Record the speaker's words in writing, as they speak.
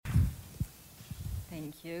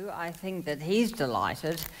Thank you. I think that he's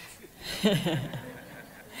delighted.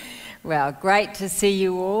 Well, great to see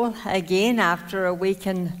you all again after a week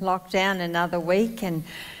in lockdown, another week, and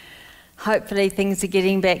hopefully things are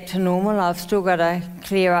getting back to normal. I've still got to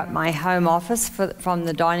clear up my home office from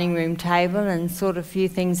the dining room table and sort a few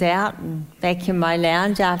things out and vacuum my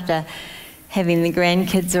lounge after having the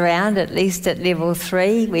grandkids around, at least at level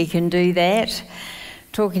 3. We can do that.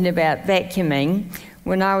 Talking about vacuuming,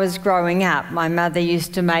 when I was growing up, my mother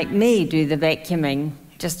used to make me do the vacuuming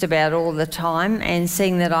just about all the time, and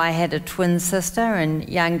seeing that I had a twin sister and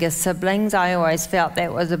younger siblings, I always felt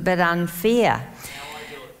that was a bit unfair.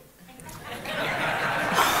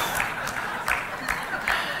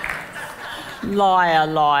 Liar,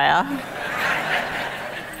 liar.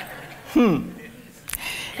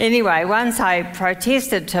 Anyway, once I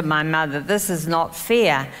protested to my mother, this is not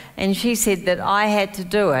fair, and she said that I had to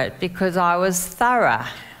do it because I was thorough.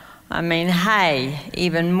 I mean, hey,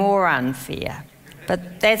 even more unfair.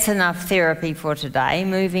 But that's enough therapy for today.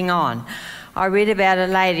 Moving on. I read about a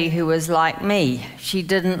lady who was like me. She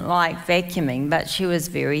didn't like vacuuming, but she was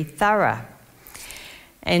very thorough.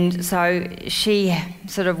 And so she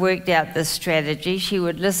sort of worked out this strategy. She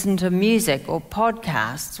would listen to music or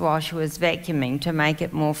podcasts while she was vacuuming to make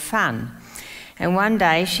it more fun. And one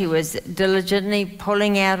day she was diligently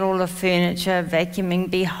pulling out all the furniture,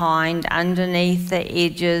 vacuuming behind, underneath the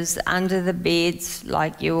edges, under the beds,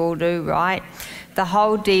 like you all do, right? The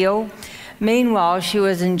whole deal. Meanwhile, she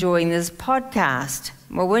was enjoying this podcast.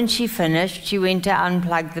 Well, when she finished, she went to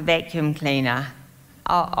unplug the vacuum cleaner.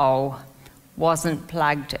 Wasn't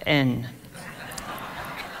plugged in.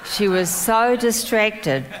 She was so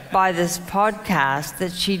distracted by this podcast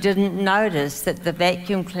that she didn't notice that the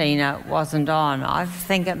vacuum cleaner wasn't on. I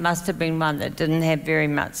think it must have been one that didn't have very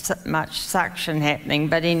much suction happening,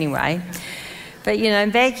 but anyway. But you know,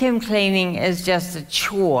 vacuum cleaning is just a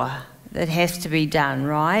chore that has to be done,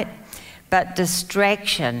 right? But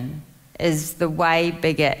distraction is the way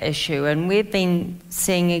bigger issue. And we've been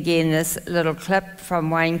seeing again this little clip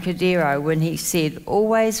from Wayne Cordero when he said,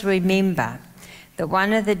 always remember that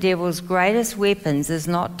one of the devil's greatest weapons is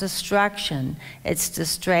not destruction, it's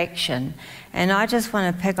distraction. And I just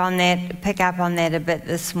want to pick up on that a bit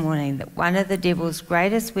this morning, that one of the devil's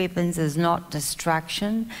greatest weapons is not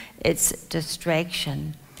destruction, it's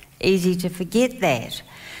distraction. Easy to forget that.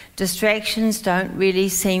 Distractions don't really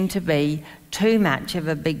seem to be too much of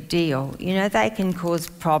a big deal. You know, they can cause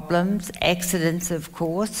problems, accidents, of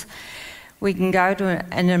course. We can go to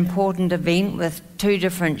an important event with 2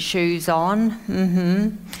 different shoes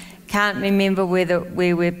on. Can't remember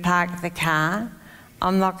where we parked the car.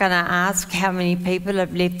 I'm not going to ask how many people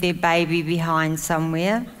have left their baby behind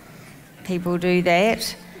somewhere. People do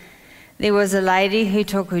that. There was a lady who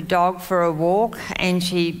took her dog for a walk, and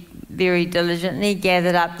she very diligently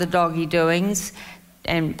gathered up the doggy doings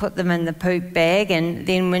and put them in the poop bag, and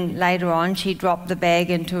then when later on she dropped the bag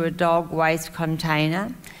into a dog waste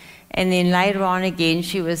container, and then later on again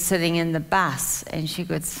she was sitting in the bus and she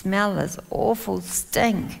could smell this awful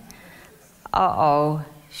stink.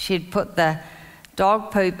 She'd put the dog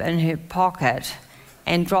poop in her pocket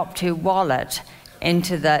and dropped her wallet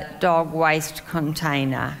into the dog waste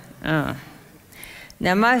container.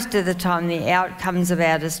 Now, most of the time the outcomes of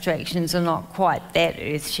our distractions are not quite that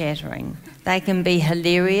earth-shattering. They can be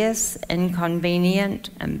hilarious, inconvenient,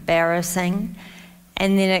 embarrassing,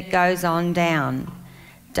 and then it goes on down.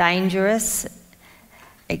 Dangerous,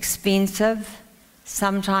 expensive,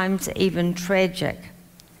 sometimes even tragic.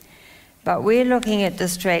 But we're looking at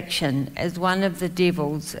distraction as one of the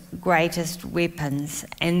devil's greatest weapons.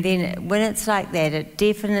 And then when it's like that, it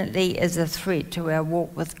definitely is a threat to our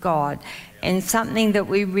walk with God, and something that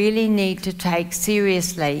we really need to take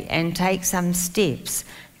seriously and take some steps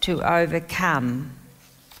to overcome.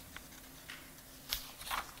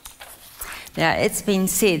 Now, it's been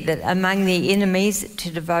said that among the enemies to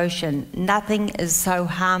devotion, nothing is so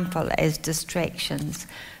harmful as distractions.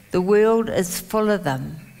 The world is full of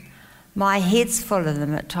them. My head's full of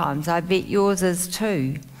them at times. I bet yours is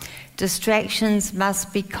too. Distractions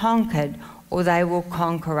must be conquered or they will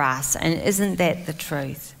conquer us. And isn't that the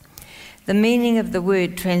truth? The meaning of the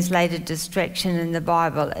word translated distraction in the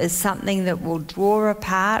Bible is something that will draw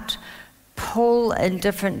apart, pull in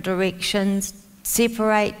different directions,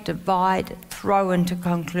 separate, divide, throw into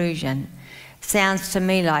conclusion. Sounds to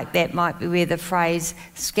me like that might be where the phrase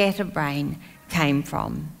scatterbrain came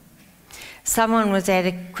from. Someone was at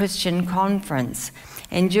a Christian conference,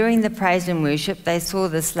 and during the praise and worship they saw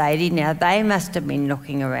this lady. Now they must have been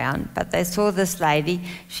looking around, but they saw this lady.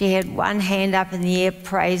 She had one hand up in the air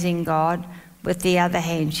praising God, with the other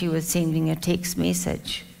hand she was sending a text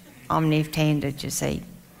message. I'm left-handed, you see.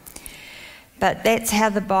 But that's how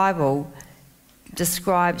the Bible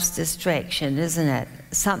describes distraction, isn't it?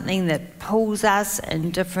 Something that pulls us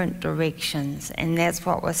in different directions, and that's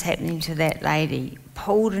what was happening to that lady.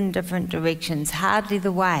 Pulled in different directions, hardly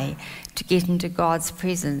the way to get into God's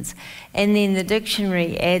presence. And then the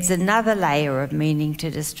dictionary adds another layer of meaning to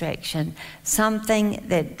distraction, something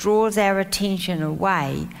that draws our attention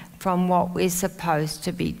away from what we're supposed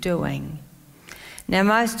to be doing. Now,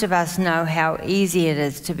 most of us know how easy it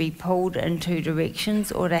is to be pulled in two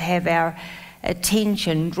directions or to have our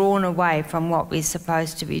attention drawn away from what we're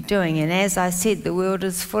supposed to be doing. And as I said, the world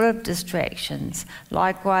is full of distractions.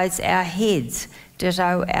 Likewise, our heads,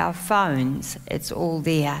 ditto our phones, it's all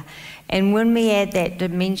there. And when we add that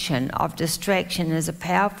dimension of distraction as a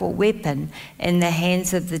powerful weapon in the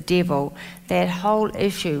hands of the devil, that whole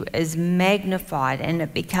issue is magnified and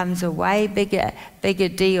it becomes a way bigger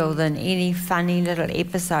deal than any funny little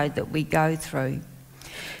episode that we go through.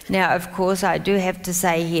 Now, of course, I do have to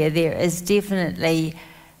say here there are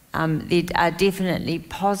definitely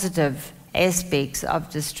positive aspects of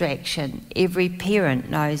distraction. Every parent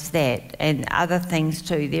knows that, and other things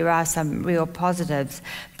too. There are some real positives,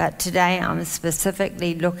 but today I'm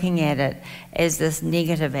specifically looking at it as this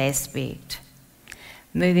negative aspect.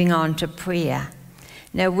 Moving on to prayer.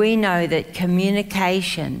 Now, we know that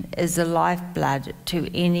communication is the lifeblood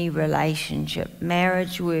to any relationship,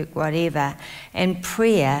 marriage, work, whatever, and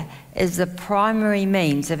prayer is the primary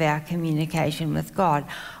means of our communication with God.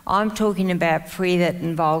 I'm talking about prayer that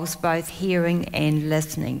involves both hearing and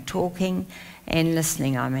listening, talking and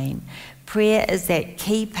listening, I mean. Prayer is that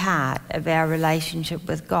key part of our relationship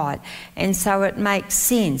with God, and so it makes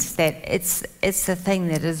sense that it's the thing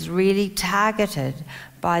that is really targeted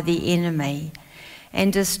by the enemy.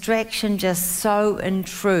 And distraction just so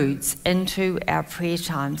intrudes into our prayer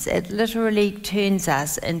times. It literally turns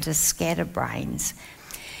us into scatterbrains.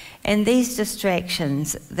 And these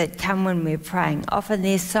distractions that come when we're praying, often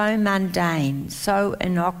they're so mundane, so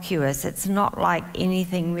innocuous, it's not like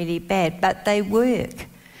anything really bad, but they work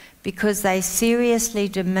because they seriously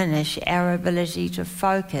diminish our ability to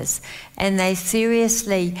focus, and they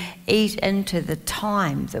seriously eat into the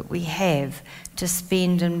time that we have to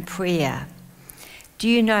spend in prayer. Do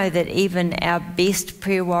you know that even our best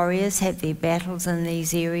prayer warriors have their battles in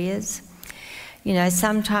these areas? You know,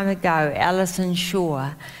 some time ago, Alison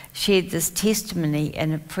Shaw shared this testimony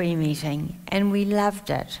in a prayer meeting, and we loved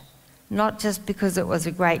it. Not just because it was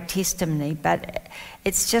a great testimony, but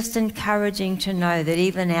it's just encouraging to know that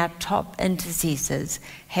even our top intercessors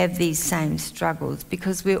have these same struggles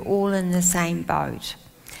because we're all in the same boat.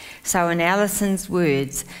 So in Alison's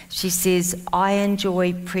words, she says, "I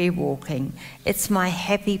enjoy prayer walking. It's my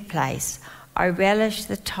happy place. I relish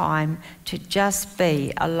the time to just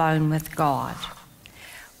be alone with God."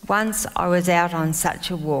 Once I was out on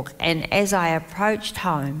such a walk, and as I approached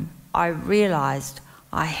home, I realised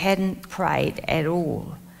I hadn't prayed at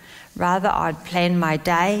all. Rather, I'd planned my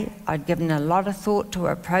day, I'd given a lot of thought to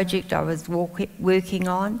a project I was working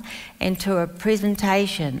on, and to a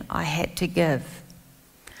presentation I had to give.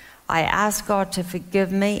 I asked God to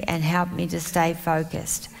forgive me and help me to stay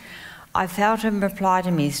focused. I felt him reply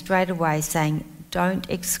to me straight away saying, "Don't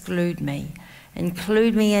exclude me.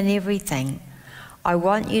 Include me in everything. I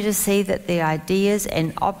want you to see that the ideas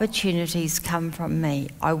and opportunities come from me.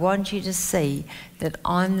 I want you to see that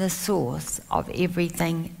I'm the source of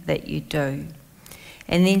everything that you do."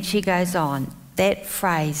 And then she goes on, that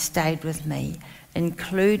phrase stayed with me,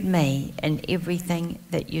 "Include me in everything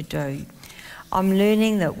that you do." I'm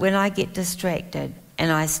learning that when I get distracted, and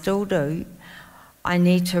I still do, I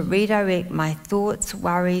need to redirect my thoughts,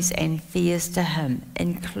 worries and fears to him,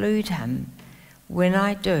 include him. When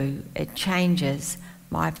I do, it changes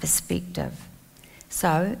my perspective.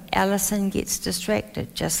 So Alison gets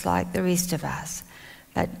distracted, just like the rest of us.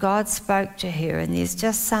 But God spoke to her, and there's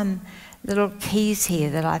just some little keys here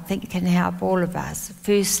that I think can help all of us.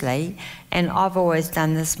 Firstly, and I've always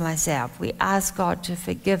done this myself, we ask God to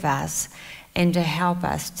forgive us and to help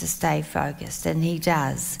us to stay focused, and he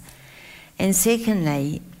does. And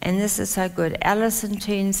secondly, and this is so good, Alison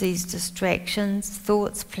turns these distractions,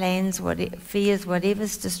 thoughts, plans, fears,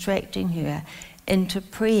 whatever's distracting her, into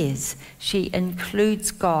prayers. She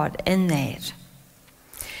includes God in that.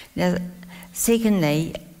 Now,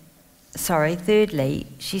 thirdly,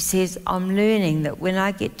 she says, I'm learning that when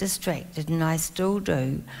I get distracted, and I still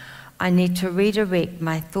do, I need to redirect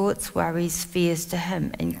my thoughts, worries, fears to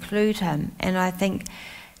him, include him. And I think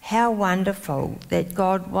how wonderful that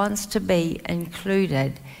God wants to be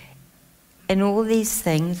included in all these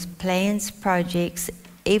things, plans, projects,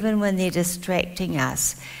 even when they're distracting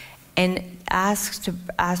us. and asks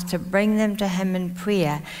to bring them to him in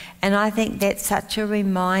prayer. And I think that's such a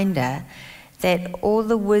reminder that all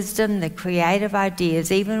the wisdom, the creative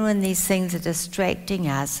ideas, even when these things are distracting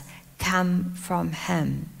us, come from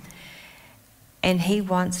him. And he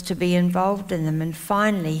wants to be involved in them. And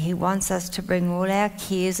finally, he wants us to bring all our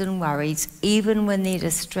cares and worries, even when they're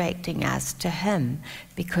distracting us, to him,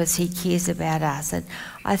 because he cares about us. And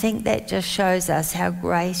I think that just shows us how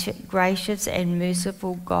gracious and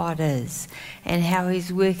merciful God is, and how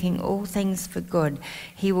he's working all things for good.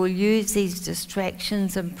 He will use these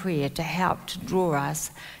distractions in prayer to help to draw us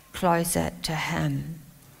closer to him.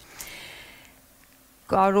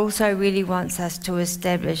 God also really wants us to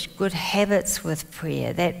establish good habits with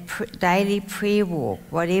prayer, that daily prayer walk,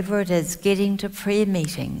 whatever it is, getting to prayer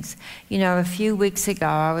meetings. You know, a few weeks ago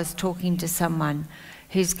I was talking to someone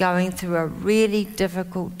who's going through a really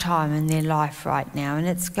difficult time in their life right now, and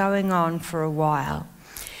it's going on for a while.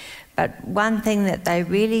 But one thing that they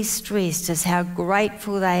really stressed is how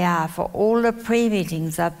grateful they are for all the prayer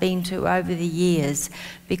meetings they've been to over the years,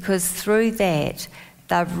 because through that,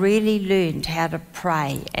 they've really learned how to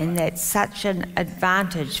pray, and that's such an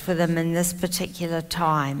advantage for them in this particular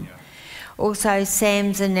time. Also,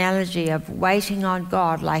 Sam's analogy of waiting on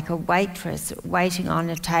God like a waitress waiting on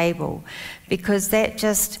a table, because that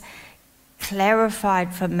just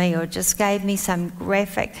clarified for me, or just gave me some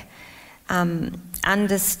graphic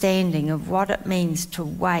understanding of what it means to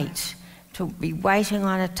wait, to be waiting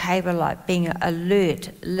on a table, like being alert,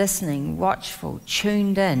 listening, watchful,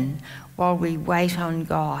 tuned in, while we wait on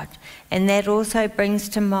God. And that also brings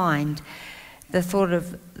to mind the thought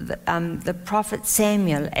of the prophet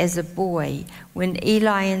Samuel as a boy, when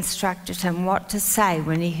Eli instructed him what to say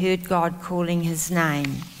when he heard God calling his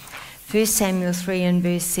name. 1 Samuel 3 and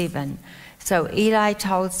verse 7. So Eli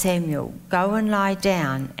told Samuel, "Go and lie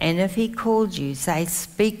down, and if he called you, say,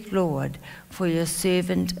 'Speak, Lord, for your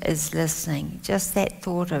servant is listening.'" Just that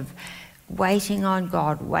thought of waiting on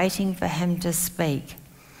God, waiting for him to speak.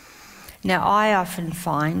 Now, I often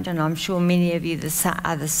find, and I'm sure many of you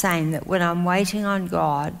are the same, that when I'm waiting on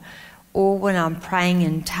God, or when I'm praying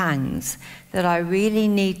in tongues, that I really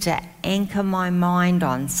need to anchor my mind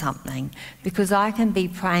on something, because I can be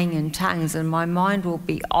praying in tongues and my mind will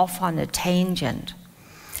be off on a tangent.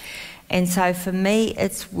 And so for me,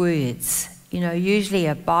 it's words, usually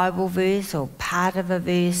a Bible verse or part of a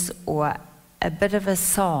verse or a bit of a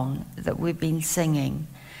song that we've been singing.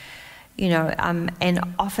 And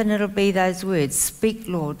often it'll be those words, "Speak,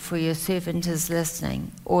 Lord, for your servant is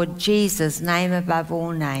listening," or "Jesus, name above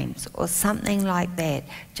all names," or something like that,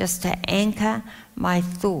 just to anchor my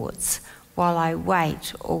thoughts while I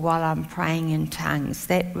wait or while I'm praying in tongues.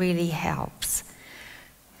 That really helps.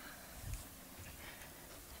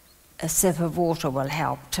 A sip of water will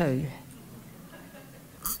help too.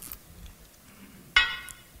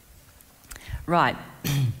 Right.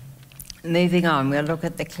 Moving on, we'll look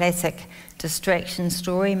at the classic distraction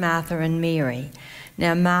story, Martha and Mary.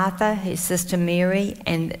 Now, Martha, her sister Mary,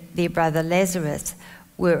 and their brother Lazarus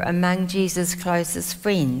were among Jesus' closest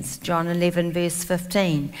friends. John 11, verse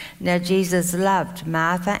 15. Now, Jesus loved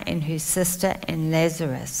Martha and her sister and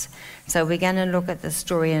Lazarus. So we're going to look at the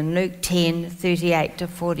story in Luke 10, 38 to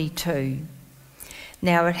 42.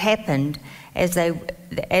 Now, it happened as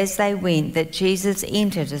they went that Jesus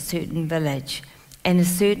entered a certain village, and a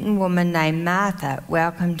certain woman named Martha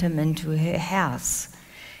welcomed him into her house.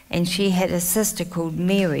 And she had a sister called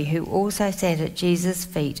Mary, who also sat at Jesus'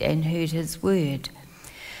 feet and heard his word.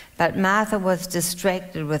 But Martha was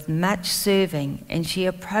distracted with much serving, and she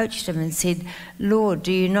approached him and said, "Lord,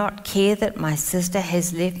 do you not care that my sister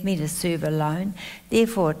has left me to serve alone?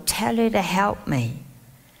 Therefore, tell her to help me."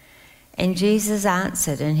 And Jesus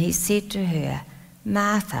answered, and he said to her,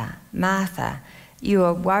 "Martha, Martha, you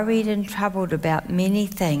are worried and troubled about many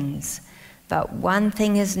things, but one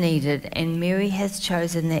thing is needed, and Mary has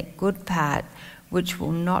chosen that good part which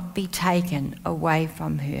will not be taken away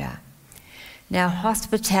from her." Now,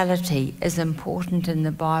 hospitality is important in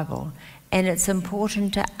the Bible, and it's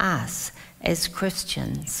important to us as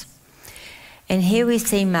Christians. And here we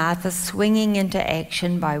see Martha swinging into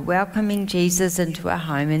action by welcoming Jesus into her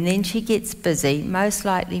home, and then she gets busy, most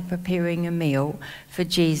likely preparing a meal for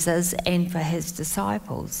Jesus and for his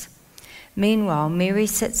disciples. Meanwhile, Mary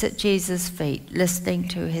sits at Jesus' feet listening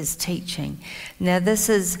to his teaching. Now, this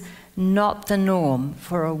is not the norm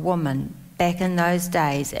for a woman back in those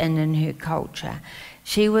days and in her culture.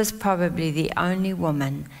 She was probably the only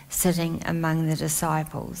woman sitting among the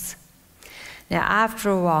disciples. Now, after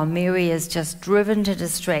a while, Mary is just driven to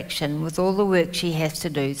distraction with all the work she has to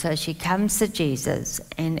do. So she comes to Jesus,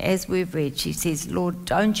 and as we've read, she says, "Lord,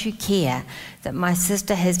 don't you care that my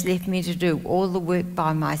sister has left me to do all the work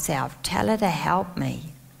by myself? Tell her to help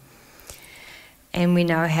me." And we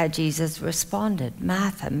know how Jesus responded.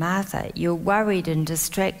 "Martha, Martha, you're worried and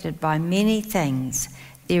distracted by many things.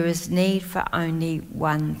 There is need for only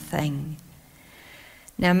one thing."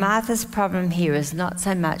 Now, Martha's problem here is not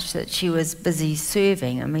so much that she was busy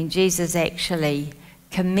serving. I mean, Jesus actually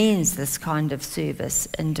commends this kind of service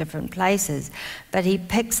in different places, but he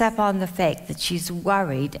picks up on the fact that she's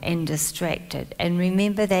worried and distracted. And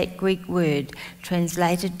remember, that Greek word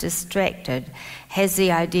translated distracted has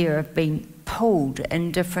the idea of being pulled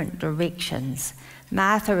in different directions.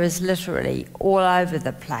 Martha is literally all over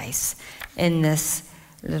the place in this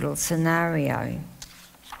little scenario.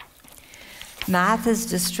 Martha's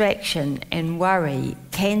distraction and worry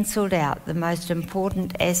cancelled out the most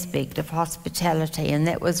important aspect of hospitality, and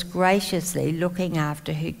that was graciously looking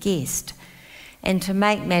after her guest. And to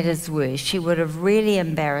make matters worse, she would have really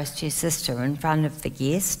embarrassed her sister in front of the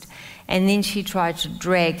guest, and then she tried to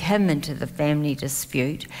drag him into the family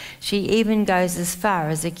dispute. She even goes as far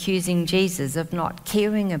as accusing Jesus of not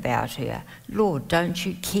caring about her. "Lord, don't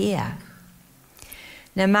you care?"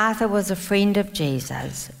 Now, Martha was a friend of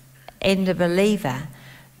Jesus and a believer,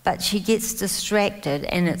 but she gets distracted,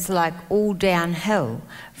 and it's like all downhill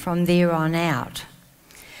from there on out.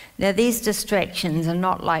 Now, these distractions are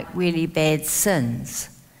not like really bad sins,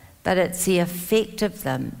 but it's the effect of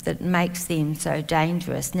them that makes them so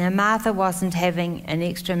dangerous. Now, Martha wasn't having an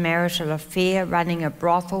extramarital affair, running a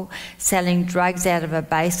brothel, selling drugs out of a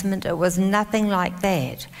basement. It was nothing like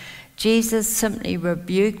that. Jesus simply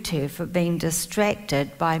rebuked her for being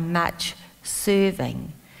distracted by much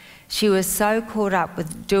serving. She was so caught up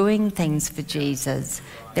with doing things for Jesus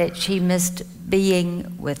that she missed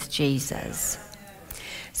being with Jesus.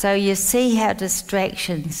 So you see how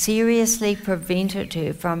distraction seriously prevented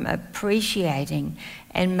her from appreciating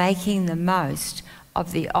and making the most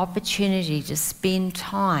of the opportunity to spend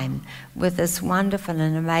time with this wonderful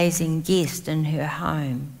and amazing guest in her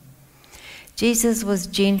home. Jesus was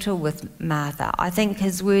gentle with Martha. I think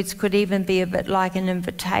his words could even be a bit like an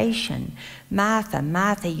invitation. "Martha,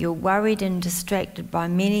 Martha, you're worried and distracted by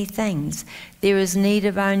many things. There is need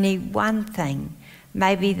of only one thing."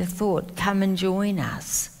 Maybe the thought, "Come and join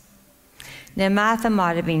us." Now, Martha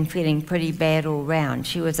might have been feeling pretty bad all round.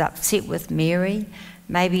 She was upset with Mary.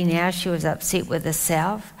 Maybe now she was upset with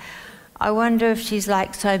herself. I wonder if she's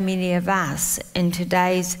like so many of us in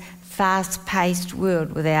today's fast-paced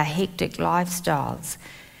world with our hectic lifestyles.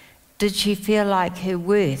 Did she feel like her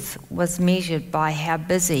worth was measured by how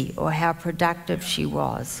busy or how productive she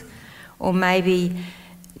was? Or maybe,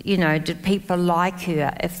 did people like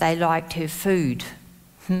her if they liked her food?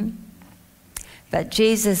 But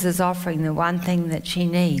Jesus is offering the one thing that she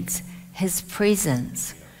needs: his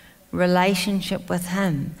presence, relationship with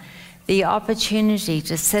him, the opportunity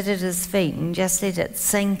to sit at his feet and just let it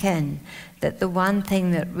sink in that the one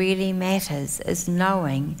thing that really matters is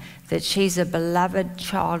knowing that she's a beloved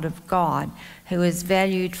child of God who is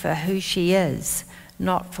valued for who she is,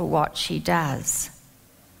 not for what she does.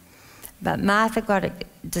 But Martha got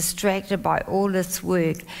distracted by all this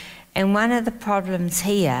work, and one of the problems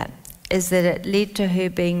here is that it led to her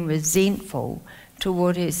being resentful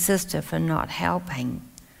toward her sister for not helping.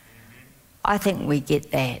 I think we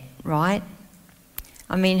get that, right?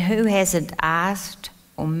 I mean, who hasn't asked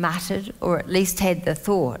or muttered or at least had the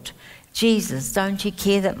thought, "Jesus, don't you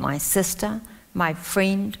care that my sister, my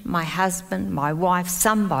friend, my husband, my wife,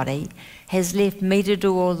 somebody has left me to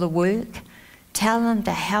do all the work? Tell them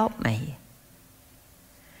to help me."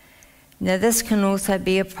 Now, this can also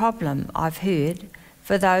be a problem, I've heard,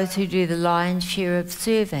 for those who do the lion's share of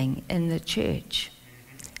serving in the church.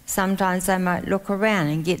 Sometimes they might look around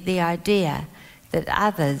and get the idea that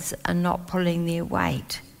others are not pulling their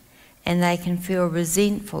weight, and they can feel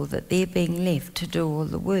resentful that they're being left to do all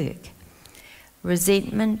the work.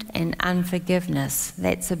 Resentment and unforgiveness,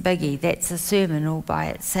 that's a biggie. That's a sermon all by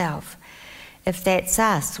itself. If that's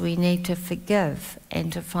us, we need to forgive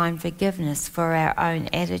and to find forgiveness for our own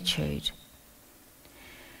attitude.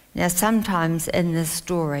 Now, sometimes in this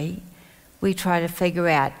story, we try to figure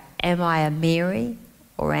out, am I a Mary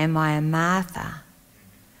or am I a Martha?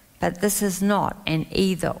 But this is not an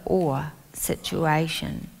either-or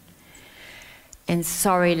situation. And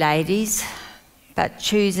sorry, ladies, but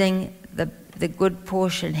choosing the good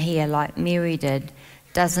portion here, like Mary did,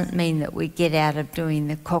 doesn't mean that we get out of doing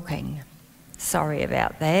the cooking. Sorry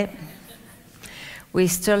about that. We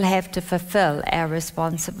still have to fulfill our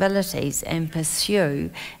responsibilities and pursue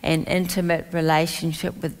an intimate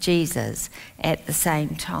relationship with Jesus at the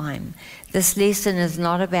same time. This lesson is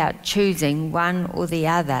not about choosing one or the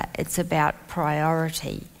other, it's about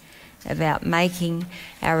priority, about making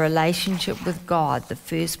our relationship with God the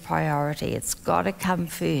first priority. It's got to come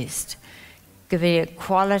first. Giving it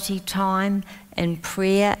quality time in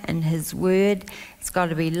prayer and His Word. It's got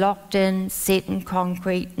to be locked in, set in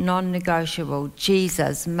concrete, non-negotiable.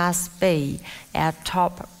 Jesus must be our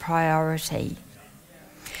top priority.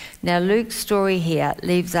 Now Luke's story here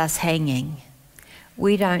leaves us hanging.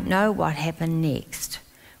 We don't know what happened next.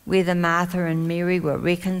 Whether Martha and Mary were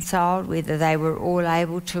reconciled, whether they were all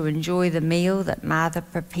able to enjoy the meal that Martha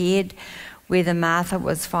prepared, whether Martha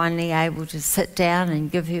was finally able to sit down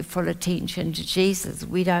and give her full attention to Jesus,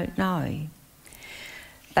 we don't know.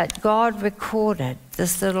 But God recorded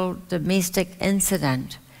this little domestic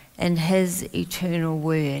incident in His eternal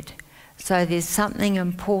word. So there's something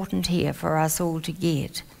important here for us all to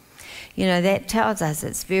get. You know, that tells us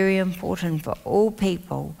it's very important for all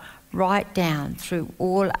people, right down through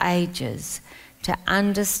all ages, to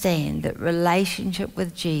understand that relationship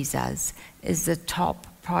with Jesus is the top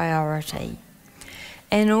priority.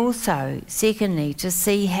 And also, secondly, to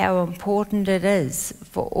see how important it is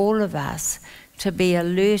for all of us to be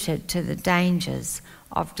alerted to the dangers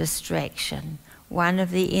of distraction, one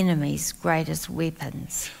of the enemy's greatest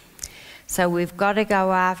weapons. So we've got to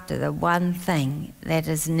go after the one thing that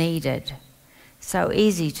is needed. So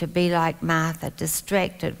easy to be like Martha,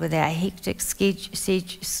 distracted with our hectic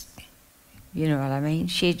schedules,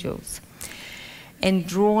 and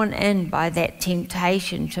drawn in by that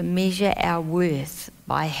temptation to measure our worth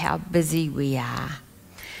by how busy we are.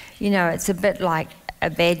 You know, it's a bit like a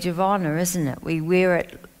badge of honour, isn't it? We wear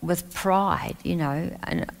it with pride,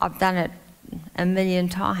 and I've done it a million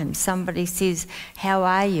times. Somebody says, "How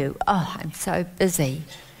are you?" "Oh, I'm so busy."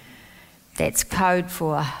 That's code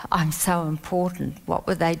for, I'm so important. What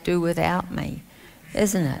would they do without me?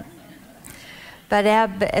 Isn't it? But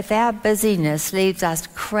if our busyness leaves us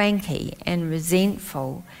cranky and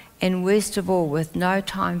resentful, and worst of all, with no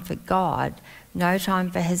time for God, no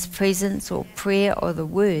time for His presence or prayer or the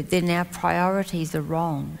Word, then our priorities are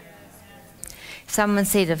wrong. Someone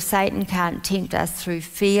said if Satan can't tempt us through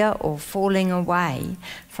fear or falling away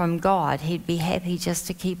from God, he'd be happy just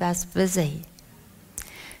to keep us busy.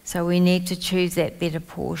 So we need to choose that better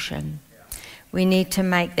portion. We need to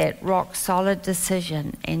make that rock solid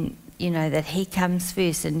decision, and that He comes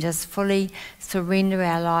first, and just fully surrender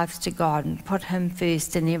our lives to God and put Him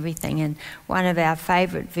first in everything. And one of our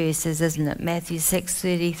favourite verses, isn't it? Matthew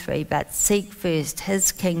 6:33, "But seek first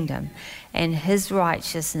His kingdom and His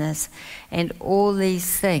righteousness, and all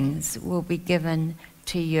these things will be given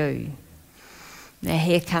to you." Now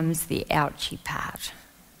here comes the ouchy part.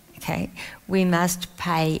 Okay, we must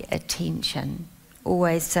pay attention.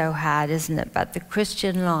 Always so hard, isn't it? But the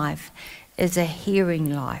Christian life is a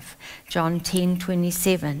hearing life. John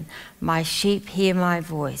 10:27, "My sheep hear my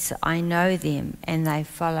voice. I know them and they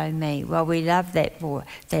follow me." Well, we love that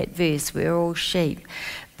verse. We're all sheep.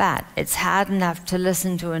 But it's hard enough to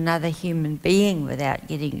listen to another human being without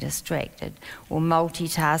getting distracted or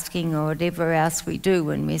multitasking or whatever else we do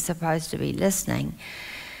when we're supposed to be listening.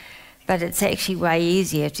 But it's actually way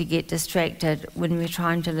easier to get distracted when we're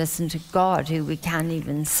trying to listen to God, who we can't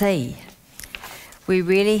even see. We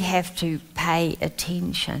really have to pay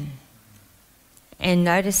attention. And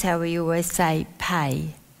notice how we always say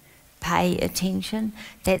pay attention.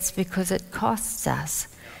 That's because it costs us.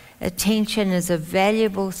 Attention is a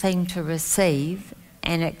valuable thing to receive,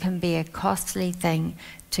 and it can be a costly thing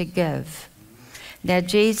to give. Now,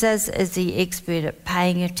 Jesus is the expert at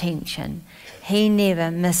paying attention. He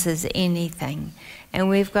never misses anything, and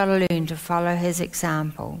we've got to learn to follow His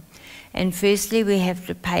example. And firstly, we have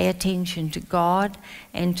to pay attention to God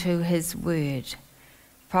and to His Word.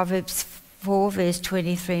 Proverbs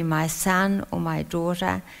 4:23, "My son or my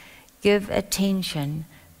daughter, give attention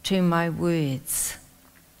to my words."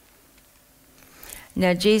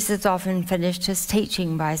 Now, Jesus often finished His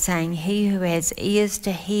teaching by saying, "He who has ears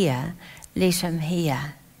to hear, let him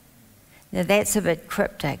hear." Now, that's a bit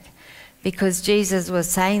cryptic, because Jesus was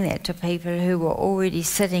saying that to people who were already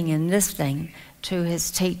sitting and listening to His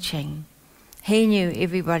teaching. He knew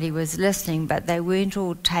everybody was listening, but they weren't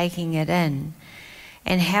all taking it in.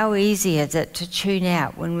 And how easy is it to tune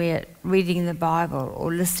out when we're reading the Bible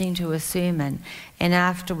or listening to a sermon, and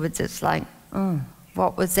afterwards it's like,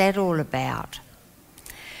 what was that all about?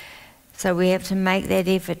 So we have to make that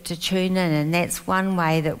effort to tune in, and that's one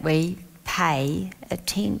way that we pay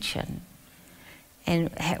attention. and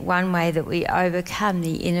one way that we overcome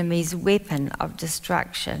the enemy's weapon of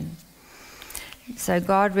destruction. So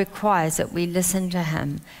God requires that we listen to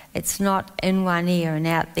him. It's not in one ear and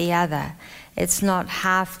out the other. It's not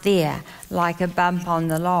half there like a bump on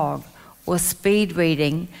the log, or speed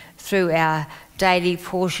reading through our daily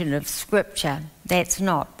portion of scripture. That's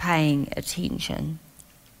not paying attention.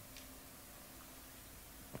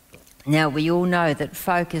 Now, we all know that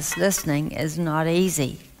focused listening is not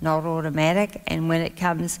easy, not automatic, and when it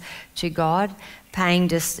comes to God,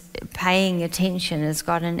 paying attention has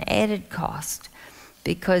got an added cost,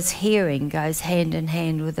 because hearing goes hand in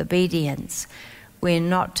hand with obedience. We're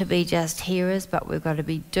not to be just hearers, but we've got to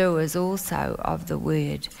be doers also of the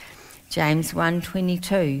word. James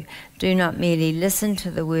 1:22, do not merely listen to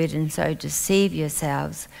the word and so deceive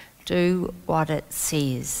yourselves, do what it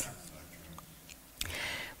says.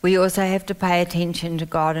 We also have to pay attention to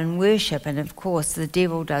God and worship, and of course the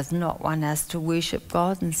devil does not want us to worship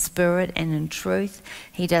God in spirit and in truth.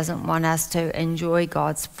 He doesn't want us to enjoy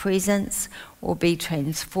God's presence or be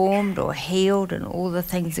transformed or healed and all the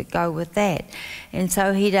things that go with that. And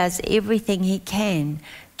so he does everything he can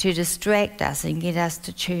to distract us and get us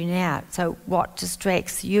to tune out. So what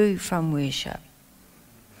distracts you from worship?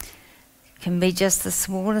 It can be just the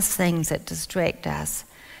smallest things that distract us.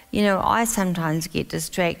 You know, I sometimes get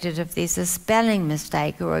distracted if there's a spelling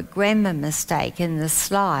mistake or a grammar mistake in the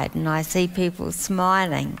slide and I see people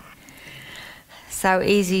smiling. So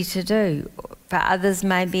easy to do. For others,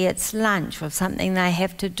 maybe it's lunch or something they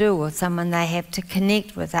have to do or someone they have to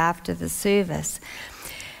connect with after the service.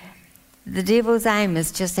 The devil's aim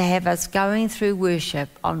is just to have us going through worship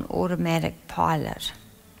on automatic pilot.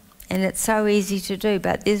 And it's so easy to do,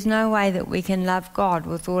 but there's no way that we can love God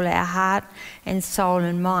with all our heart and soul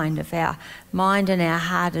and mind if our mind and our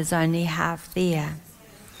heart is only half there.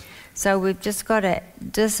 So we've just got to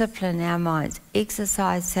discipline our minds,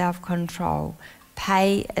 exercise self-control,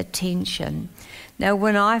 pay attention. Now,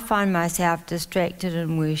 when I find myself distracted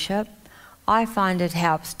in worship, I find it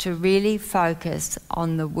helps to really focus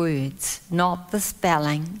on the words, not the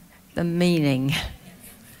spelling, the meaning.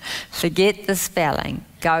 Forget the spelling,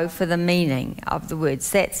 go for the meaning of the words.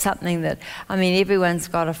 That's something that, everyone's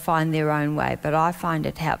got to find their own way, but I find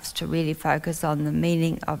it helps to really focus on the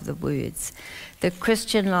meaning of the words. The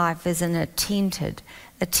Christian life is an attentive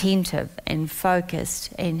and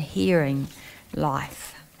focused and hearing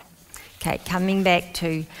life. Okay, coming back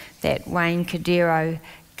to that Wayne Cordeiro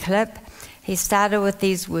clip, he started with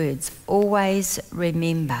these words, always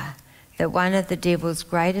remember that one of the devil's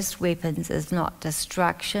greatest weapons is not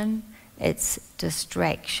destruction, it's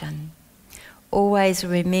distraction. Always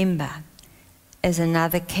remember is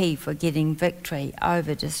another key for getting victory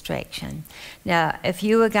over distraction. Now, if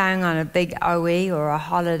you were going on a big OE or a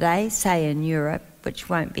holiday, say in Europe, which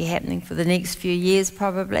won't be happening for the next few years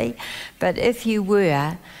probably, but if you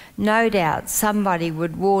were, no doubt somebody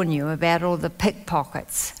would warn you about all the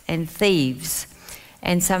pickpockets and thieves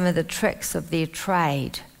and some of the tricks of their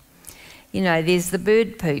trade. You know, there's the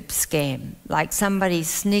bird poop scam. Like somebody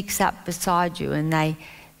sneaks up beside you and they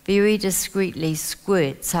very discreetly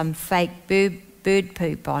squirt some fake bird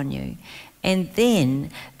poop on you. And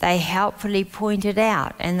then they helpfully point it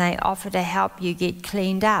out and they offer to help you get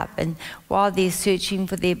cleaned up. And while they're searching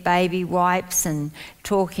for their baby wipes and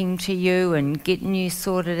talking to you and getting you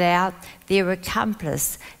sorted out, their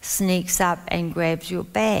accomplice sneaks up and grabs your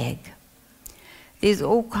bag. There's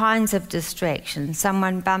all kinds of distractions.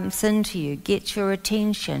 Someone bumps into you, gets your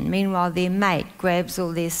attention. Meanwhile, their mate grabs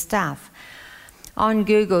all their stuff. On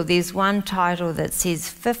Google, there's one title that says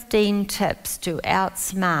 15 tips to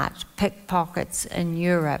outsmart pickpockets in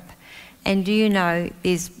Europe. And do you know,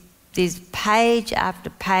 there's page after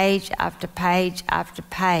page after page after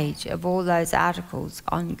page of all those articles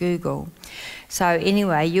on Google. So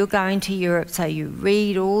anyway, you're going to Europe, so you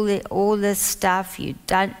read all this stuff, you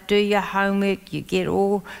don't do your homework, you get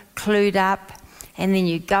all clued up, and then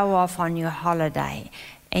you go off on your holiday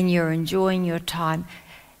and you're enjoying your time.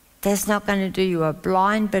 That's not going to do you a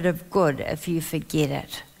blind bit of good if you forget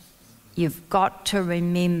it. You've got to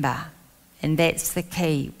remember, and that's the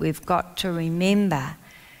key. We've got to remember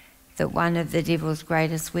that one of the devil's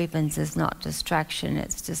greatest weapons is not destruction,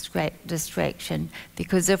 it's distraction.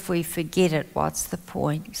 Because if we forget it, what's the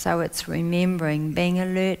point? So it's remembering, being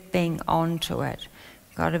alert, being on to it.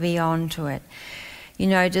 Got to be on to it. You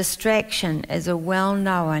know, distraction is a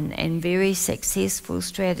well-known and very successful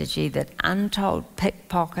strategy that untold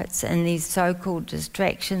pickpockets and these so-called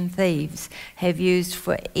distraction thieves have used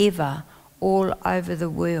forever all over the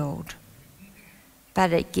world.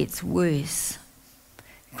 But it gets worse.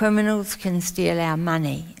 Criminals can steal our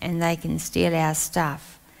money and they can steal our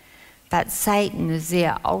stuff. But Satan is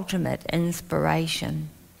their ultimate inspiration.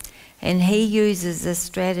 And he uses this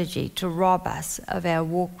strategy to rob us of our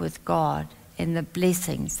walk with God and the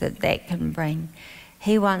blessings that can bring.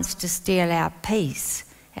 He wants to steal our peace,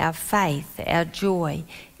 our faith, our joy,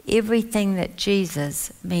 everything that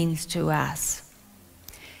Jesus means to us.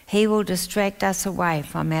 He will distract us away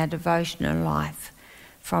from our devotional life,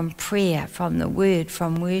 from prayer, from the word,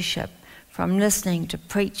 from worship, from listening to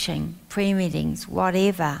preaching, prayer meetings,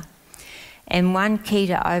 whatever. And one key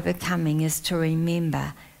to overcoming is to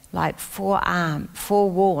remember, like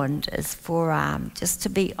forewarned is forearmed, just to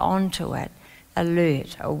be onto it,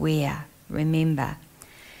 alert, aware, remember.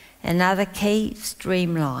 Another key,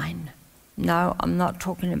 streamline. No, I'm not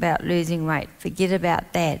talking about losing weight. Forget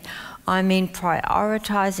about that. I mean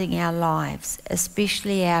prioritising our lives,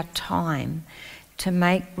 especially our time, to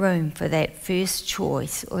make room for that first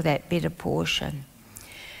choice or that better portion.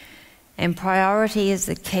 And priority is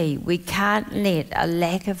the key. We can't let a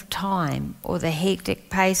lack of time or the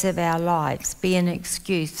hectic pace of our lives be an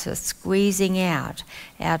excuse for squeezing out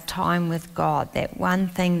our time with God, that one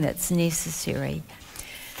thing that's necessary.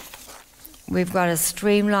 We've got to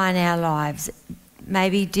streamline our lives,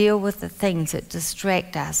 maybe deal with the things that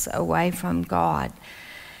distract us away from God,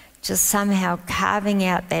 just somehow carving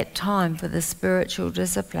out that time for the spiritual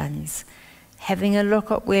disciplines. Having a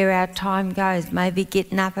look at where our time goes, maybe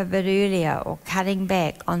getting up a bit earlier or cutting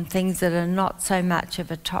back on things that are not so much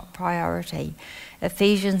of a top priority.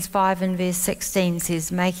 Ephesians 5 and verse 16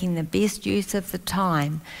 says, making the best use of the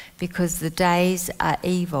time because the days are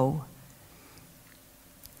evil.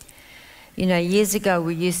 You know, years ago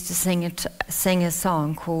we used to sing a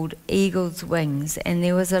song called Eagle's Wings, and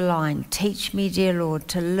there was a line, teach me, dear Lord,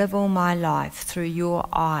 to live all my life through your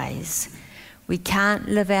eyes. We can't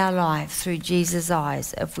live our life through Jesus'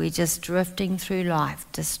 eyes if we're just drifting through life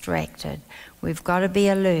distracted. We've got to be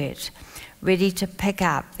alert, ready to pick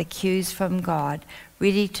up the cues from God,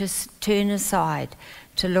 ready to turn aside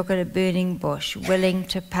to look at a burning bush, willing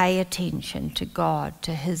to pay attention to God,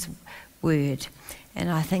 to his word. And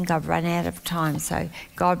I think I've run out of time, so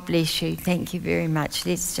God bless you. Thank you very much.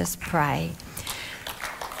 Let's just pray.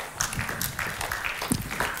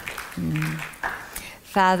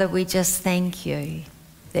 Father, we just thank you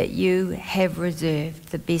that you have reserved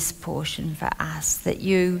the best portion for us, that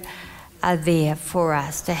you are there for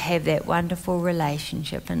us to have that wonderful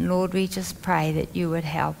relationship. And Lord, we just pray that you would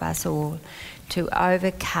help us all to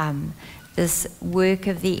overcome this work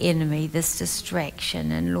of the enemy, this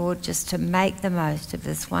distraction, and Lord, just to make the most of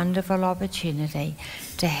this wonderful opportunity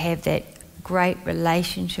to have that great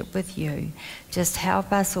relationship with you. Just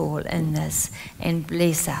help us all in this and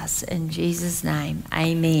bless us in Jesus' name.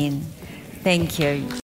 Amen. Thank you.